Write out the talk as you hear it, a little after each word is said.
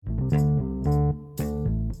Hi,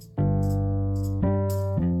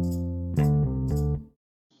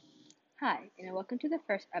 and welcome to the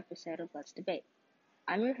first episode of Let's Debate.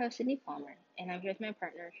 I'm your host, Sydney Palmer, and I'm here with my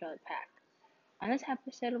partner, Charlotte Pack. On this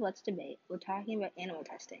episode of Let's Debate, we're talking about animal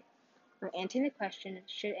testing. We're answering the question,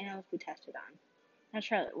 should animals be tested on? Now,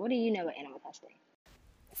 Charlotte, what do you know about animal testing?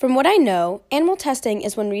 From what I know, animal testing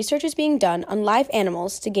is when research is being done on live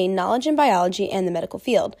animals to gain knowledge in biology and the medical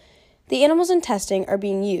field. The animals in testing are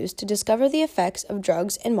being used to discover the effects of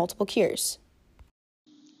drugs and multiple cures.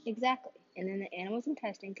 Exactly, and then the animals in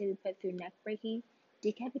testing can be put through neck breaking,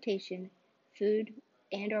 decapitation, food,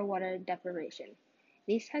 and or water deprivation.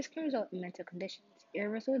 These tests can result in mental conditions,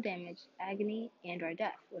 irreversible damage, agony, and or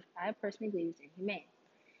death, which I personally believe is inhumane.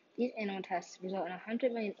 These animal tests result in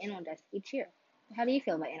 100 million animal deaths each year. How do you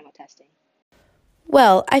feel about animal testing?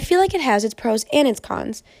 Well, I feel like it has its pros and its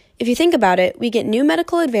cons. If you think about it, we get new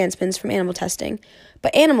medical advancements from animal testing,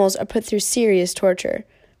 but animals are put through serious torture.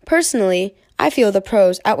 Personally, I feel the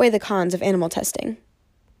pros outweigh the cons of animal testing.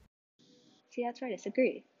 See, that's where I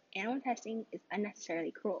disagree. Animal testing is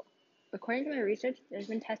unnecessarily cruel. According to my research, there's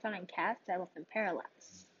been tests done on cats that left them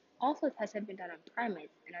paralyzed. Also, tests have been done on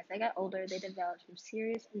primates, and as they got older, they developed some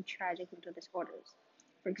serious and tragic mental disorders.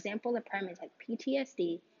 For example, the primates had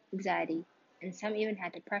PTSD, anxiety, and some even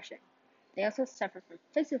had depression. They also suffered from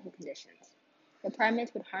physical conditions. The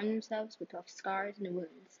primates would harm themselves with tough scars and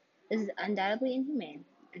wounds. This is undoubtedly inhumane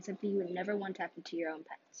and something you would never want to happen to your own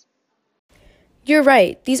pets. You're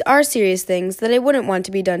right, these are serious things that I wouldn't want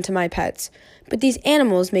to be done to my pets, but these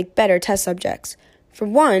animals make better test subjects. For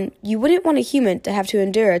one, you wouldn't want a human to have to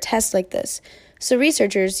endure a test like this, so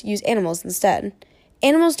researchers use animals instead.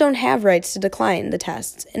 Animals don't have rights to decline the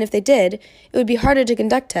tests, and if they did, it would be harder to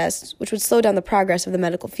conduct tests, which would slow down the progress of the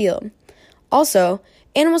medical field. Also,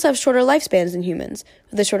 animals have shorter lifespans than humans.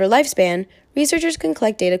 With a shorter lifespan, researchers can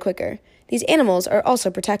collect data quicker. These animals are also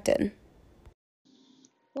protected.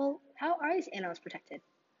 Well, how are these animals protected?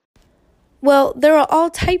 Well, there are all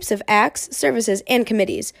types of acts, services, and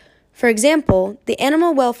committees. For example, the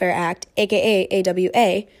Animal Welfare Act, aka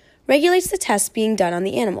AWA, regulates the tests being done on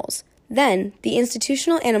the animals. Then, the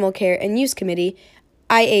Institutional Animal Care and Use Committee,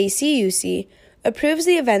 IACUC, approves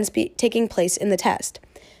the events taking place in the test.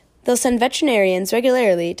 They'll send veterinarians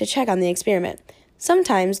regularly to check on the experiment.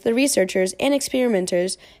 Sometimes, the researchers and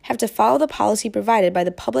experimenters have to follow the policy provided by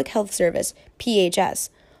the Public Health Service, PHS.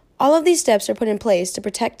 All of these steps are put in place to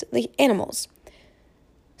protect the animals.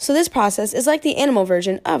 So this process is like the animal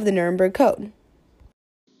version of the Nuremberg Code.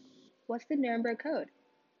 What's the Nuremberg Code?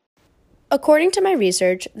 According to my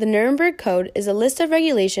research, the Nuremberg Code is a list of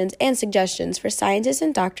regulations and suggestions for scientists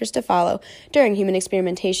and doctors to follow during human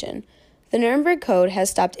experimentation. The Nuremberg Code has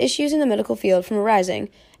stopped issues in the medical field from arising,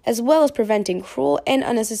 as well as preventing cruel and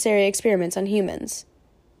unnecessary experiments on humans.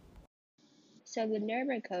 So the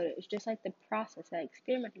Nuremberg Code is just like the process that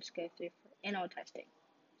experimenters go through for animal testing,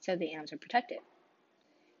 so the animals are protected.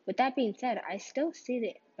 With that being said, I still see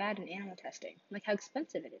the bad in animal testing, like how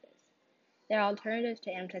expensive it is. There are alternatives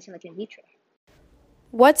to animal testing like in vitro.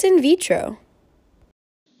 What's in vitro?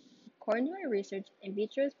 According to my research, in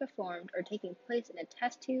vitro is performed or taking place in a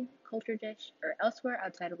test tube, culture dish, or elsewhere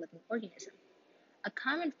outside a living organism. A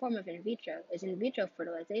common form of in vitro is in vitro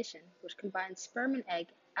fertilization, which combines sperm and egg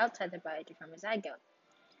outside the body to form a zygote.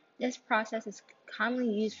 This process is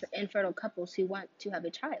commonly used for infertile couples who want to have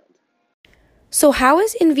a child. So how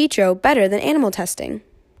is in vitro better than animal testing?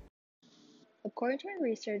 According to my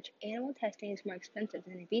research, animal testing is more expensive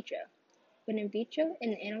than in vitro. When in vitro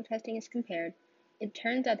and animal testing is compared, it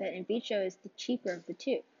turns out that in vitro is the cheaper of the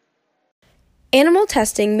two. Animal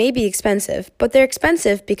testing may be expensive, but they're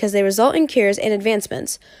expensive because they result in cures and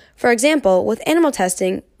advancements. For example, with animal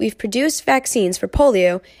testing, we've produced vaccines for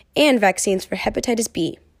polio and vaccines for hepatitis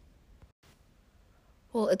B.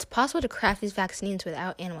 Well, it's possible to craft these vaccines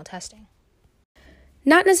without animal testing.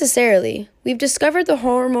 Not necessarily. We've discovered the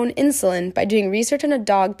hormone insulin by doing research on a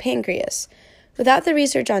dog pancreas. Without the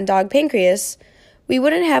research on dog pancreas, we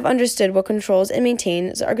wouldn't have understood what controls and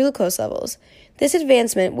maintains our glucose levels. This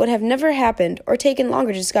advancement would have never happened or taken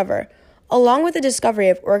longer to discover, along with the discovery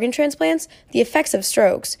of organ transplants, the effects of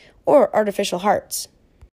strokes, or artificial hearts.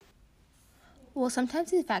 Well, sometimes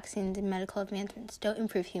these vaccines and medical advancements don't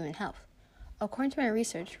improve human health. According to my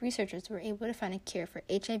research, researchers were able to find a cure for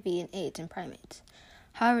HIV and AIDS in primates.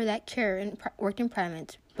 However, that cure worked in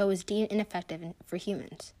primates, but was deemed ineffective for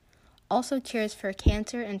humans. Also, cures for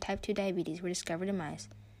cancer and type 2 diabetes were discovered in mice,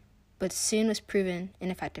 but soon was proven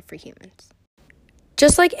ineffective for humans.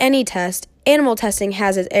 Just like any test, animal testing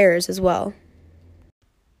has its errors as well.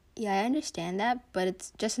 Yeah, I understand that, but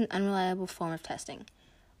it's just an unreliable form of testing.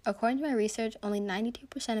 According to my research, only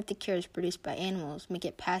 92% of the cures produced by animals make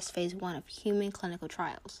it past phase 1 of human clinical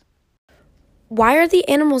trials. Why are the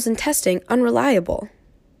animals in testing unreliable?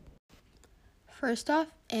 First off,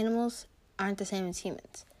 animals aren't the same as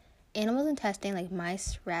humans. Animals in testing, like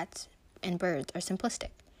mice, rats, and birds, are simplistic.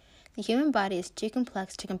 The human body is too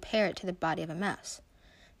complex to compare it to the body of a mouse.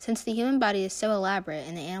 Since the human body is so elaborate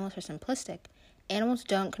and the animals are simplistic, animals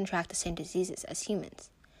don't contract the same diseases as humans.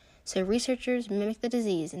 So researchers mimic the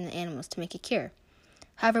disease in the animals to make a cure.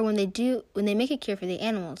 However, when they make a cure for the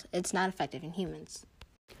animals, it's not effective in humans.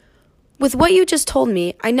 With what you just told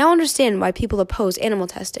me, I now understand why people oppose animal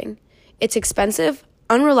testing. It's expensive,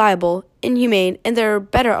 unreliable, inhumane, and there are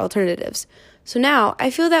better alternatives. So now,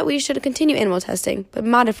 I feel that we should continue animal testing, but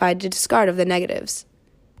modified to discard of the negatives.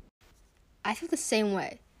 I feel the same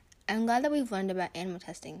way. I'm glad that we've learned about animal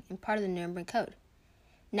testing and part of the Nuremberg Code.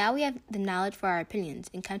 Now we have the knowledge for our opinions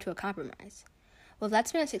and come to a compromise. Well,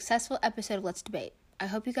 that's been a successful episode of Let's Debate. I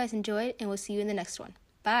hope you guys enjoyed, and we'll see you in the next one.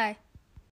 Bye!